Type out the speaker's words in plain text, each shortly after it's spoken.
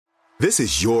This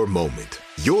is your moment,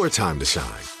 your time to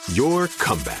shine, your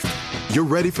comeback. You're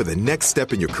ready for the next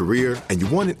step in your career, and you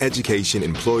want an education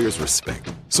employers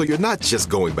respect. So you're not just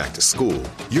going back to school,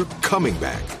 you're coming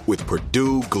back with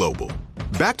Purdue Global.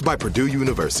 Backed by Purdue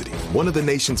University, one of the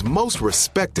nation's most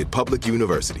respected public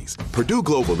universities, Purdue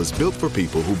Global is built for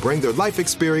people who bring their life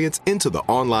experience into the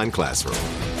online classroom.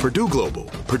 Purdue Global,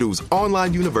 Purdue's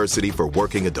online university for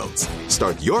working adults.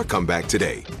 Start your comeback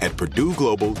today at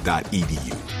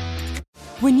purdueglobal.edu.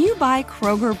 When you buy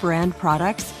Kroger brand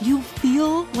products, you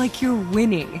feel like you're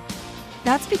winning.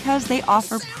 That's because they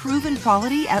offer proven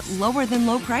quality at lower than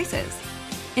low prices.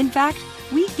 In fact,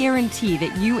 we guarantee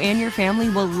that you and your family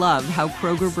will love how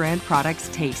Kroger brand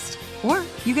products taste, or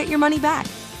you get your money back.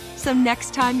 So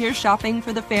next time you're shopping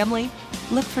for the family,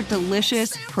 look for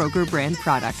delicious Kroger brand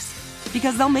products,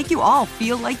 because they'll make you all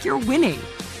feel like you're winning.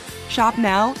 Shop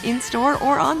now, in-store,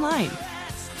 or online.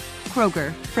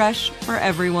 Kroger, fresh for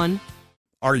everyone.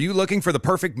 Are you looking for the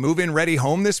perfect move-in ready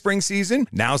home this spring season?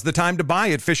 Now's the time to buy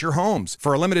at Fisher Homes.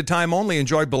 For a limited time only,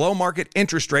 enjoy below-market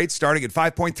interest rates starting at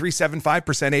 5.375%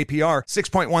 APR,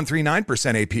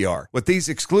 6.139% APR. With these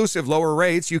exclusive lower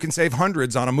rates, you can save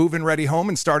hundreds on a move-in ready home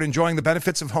and start enjoying the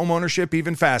benefits of home ownership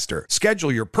even faster.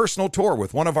 Schedule your personal tour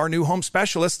with one of our new home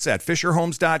specialists at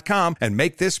FisherHomes.com and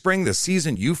make this spring the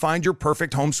season you find your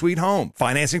perfect home sweet home.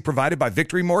 Financing provided by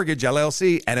Victory Mortgage,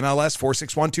 LLC, NMLS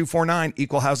 461249,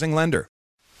 Equal Housing Lender.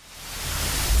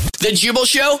 The Jubal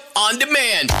Show on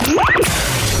demand.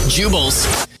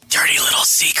 Jubal's dirty little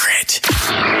secret.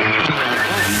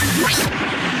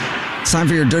 It's time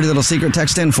for your dirty little secret.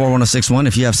 Text in 41061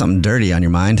 if you have something dirty on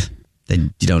your mind that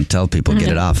you don't tell people, get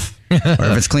it off. Or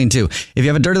if it's clean too. If you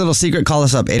have a dirty little secret, call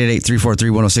us up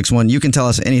 888-343-1061. You can tell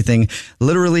us anything,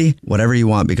 literally whatever you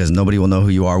want, because nobody will know who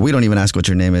you are. We don't even ask what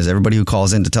your name is. Everybody who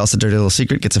calls in to tell us a dirty little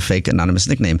secret gets a fake anonymous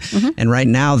nickname. And right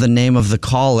now, the name of the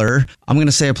caller, I'm going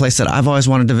to say a place that I've always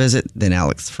wanted to visit. Then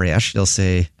Alex Freyash, you'll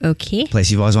say okay,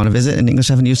 place you've always wanted to visit. And English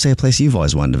 7, you say a place you've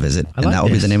always wanted to visit. And that will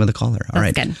be the name of the caller. All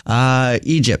right. Good.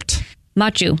 Egypt.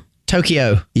 Machu.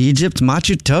 Tokyo. Egypt,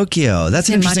 Machu, Tokyo. That's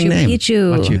an interesting name.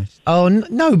 Machu. Oh,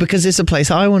 no, because it's a place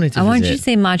I wanted to visit. I wanted you to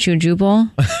say Machu, Jubal.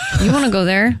 You want to go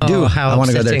there? I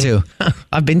want to go there too.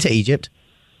 I've been to Egypt.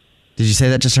 Did you say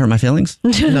that just to hurt my feelings?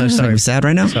 No, sorry. Are you sad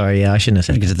right now? Sorry, yeah, I shouldn't have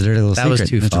said that. It's a dirty little secret. That was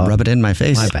too you have far. to rub it in my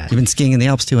face. My bad. You've been skiing in the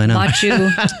Alps too, I know. Machu.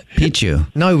 Pichu.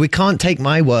 No, we can't take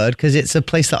my word because it's a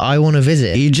place that I want to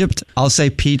visit. Egypt, I'll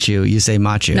say Pichu, you say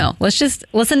Machu. No, let's just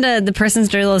listen to the person's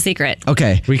dirty little secret.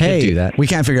 Okay. We can do that. We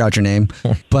can't figure out your name,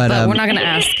 but we're not going to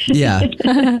ask. Yeah.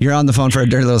 You're on the phone for a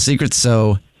dirty little secret,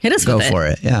 so hit us go with for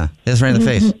it. Yeah. Hit us right in the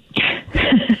face.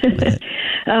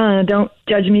 Don't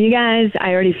judge me, you guys.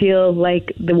 I already feel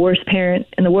like the worst parent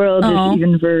in the world, just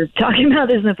even for talking about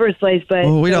this in the first place. But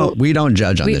well, we don't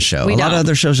judge on this show. A lot of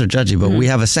other shows are judgy, but we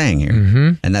have a saying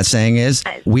here, and that saying is,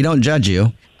 "We don't judge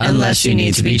you unless you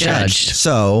need to be judged."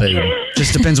 So,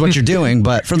 just depends what you're doing,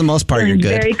 but for the most part, you're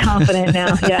good. Very confident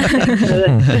now. Yeah.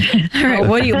 All right.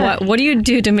 What do you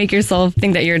do to make yourself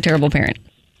think that you're a terrible parent?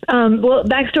 Well,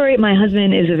 backstory, my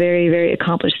husband is a very, very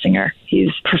accomplished singer. He's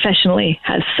professionally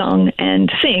has sung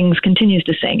and continues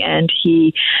to sing. And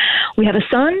we have a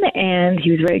son, and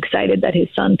he was very excited that his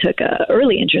son took an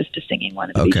early interest to singing,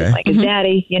 wanted to be like his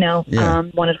daddy,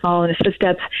 wanted to follow in his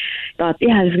footsteps. Thought, this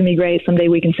is going to be great. Someday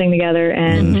we can sing together,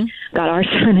 and got our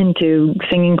son into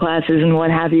singing classes and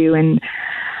what have you. And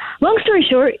long story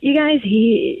short, you guys,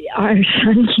 our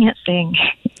son can't sing.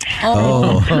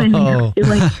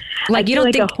 Like you don't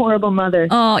like think a horrible mother.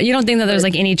 Oh, you don't think that there's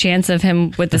like any chance of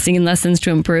him with the singing lessons to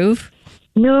improve?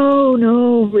 No,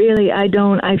 really, I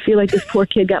don't. I feel like this poor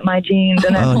kid got my genes,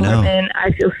 and and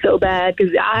I feel so bad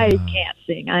because I can't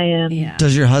sing. I am. Yeah.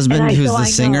 Does your husband, who's the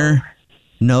singer,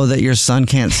 know that your son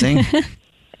can't sing?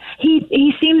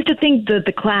 He seems to think that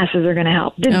the classes are going to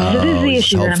help. This is the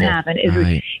issue that I'm having.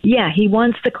 He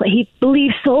wants he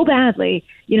believes so badly.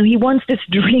 He wants this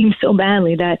dream so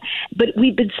badly but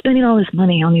we've been spending all this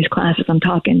money on these classes. I'm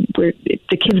talking, the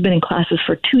kid's been in classes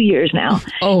for 2 years now.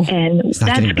 And it's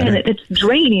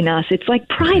draining us. It's like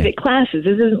private classes.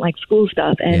 This isn't like school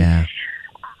stuff. And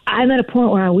I'm at a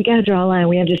point where we got to draw a line.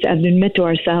 We have to admit to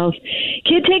ourselves,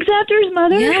 kid takes after his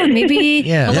mother. Yeah, maybe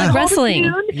like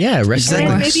wrestling. Yeah,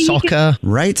 wrestling, soccer.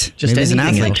 Right. Just maybe as an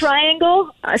athlete.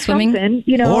 Triangle, swimming.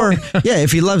 Something, Or,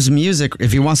 if he loves music,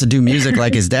 if he wants to do music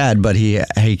like his dad, but he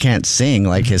can't sing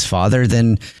like his father,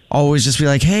 then always just be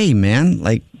like, hey, man,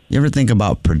 like, You ever think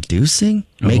about producing,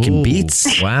 making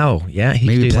beats? Wow. Yeah.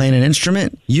 Maybe playing an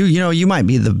instrument? You might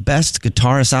be the best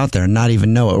guitarist out there and not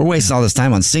even know it. We're wasting all this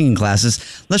time on singing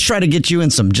classes. Let's try to get you in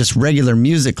some just regular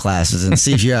music classes and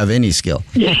see if you have any skill.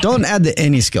 Don't add the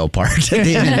any skill part at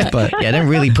the end, but don't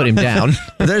really put him down.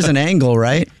 There's an angle,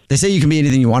 right? They say you can be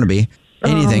anything you want to be.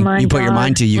 Anything you put your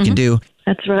mind to, you can do.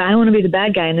 That's right. I don't want to be the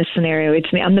bad guy in this scenario.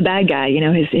 It's me. I'm the bad guy.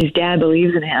 His dad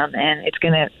believes in him, and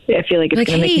I feel like it's going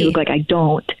to make me look like I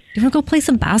don't. You want to go play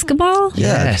some basketball?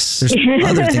 Yes. There's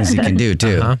other things you can do,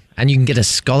 too. And you can get a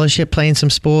scholarship playing some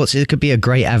sports. It could be a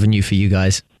great avenue for you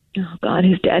guys. Oh, God,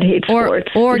 his dad hates sports.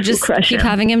 Or just keep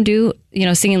having him do,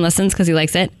 singing lessons because he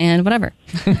likes it and whatever.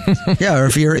 Yeah, or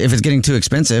if it's getting too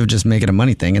expensive, just make it a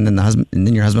money thing, and then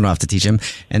your husband will have to teach him,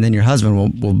 and then your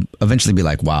husband will eventually be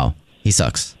like, wow, he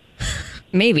sucks.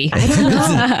 Maybe. I don't know.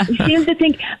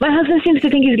 My husband seems to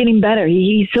think he's getting better.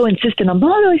 He's so insistent on,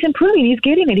 no, he's improving. He's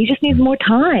getting it. He just needs more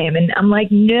time. And I'm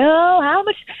like, no, how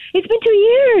much? It's been 2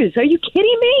 years. Are you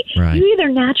kidding me? Right. You either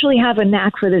naturally have a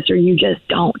knack for this or you just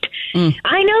don't.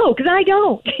 I know, because I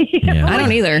don't. I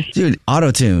don't either. Dude,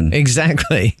 auto-tune.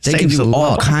 Exactly. They can do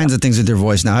all kinds of things with their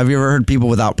voice now. Have you ever heard people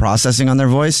without processing on their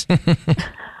voice?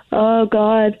 Oh,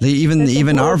 God.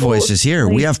 Even our voices here,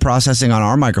 we have processing on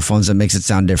our microphones that makes it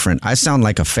sound different. I sound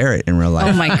like a ferret in real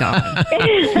life. Oh, my God.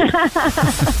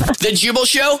 The Jubal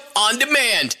Show on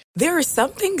demand. There are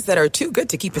some things that are too good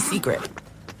to keep a secret.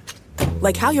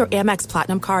 Like how your Amex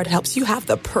Platinum card helps you have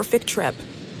the perfect trip.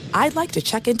 I'd like to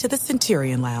check into the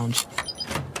Centurion Lounge.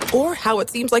 Or how it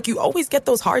seems like you always get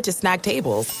those hard-to-snag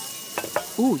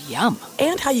tables. Ooh, yum.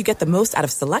 And how you get the most out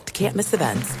of select can't-miss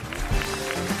events.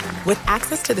 With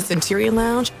access to the Centurion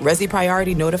Lounge, Resi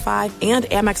Priority Notified, and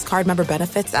Amex card member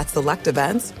benefits at select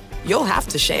events, you'll have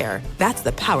to share. That's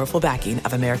the powerful backing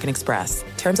of American Express.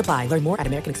 Terms apply. Learn more at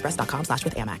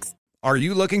americanexpress.com/withAmex. Are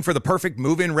you looking for the perfect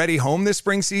move-in ready home this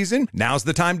spring season? Now's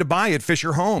the time to buy at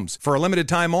Fisher Homes. For a limited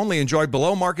time only, enjoy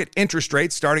below-market interest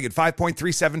rates starting at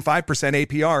 5.375%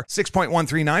 APR,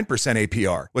 6.139%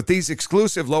 APR. With these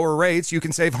exclusive lower rates, you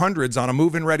can save hundreds on a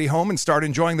move-in ready home and start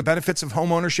enjoying the benefits of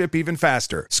home ownership even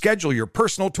faster. Schedule your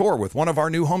personal tour with one of our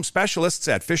new home specialists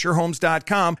at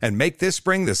FisherHomes.com and make this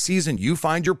spring the season you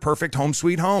find your perfect home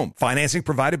sweet home. Financing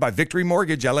provided by Victory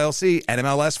Mortgage, LLC,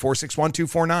 NMLS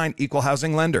 461249, Equal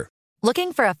Housing Lender.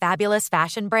 Looking for a fabulous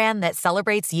fashion brand that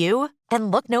celebrates you? Then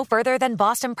look no further than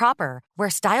Boston Proper, where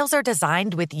styles are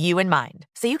designed with you in mind,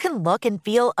 so you can look and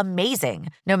feel amazing,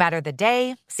 no matter the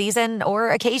day, season, or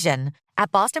occasion.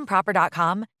 At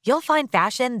BostonProper.com, you'll find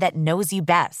fashion that knows you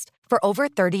best. For over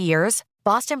 30 years,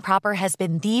 Boston Proper has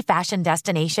been the fashion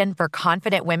destination for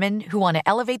confident women who want to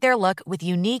elevate their look with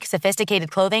unique, sophisticated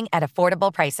clothing at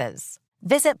affordable prices.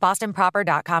 Visit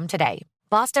BostonProper.com today.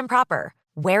 Boston Proper.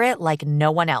 Wear it like no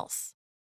one else.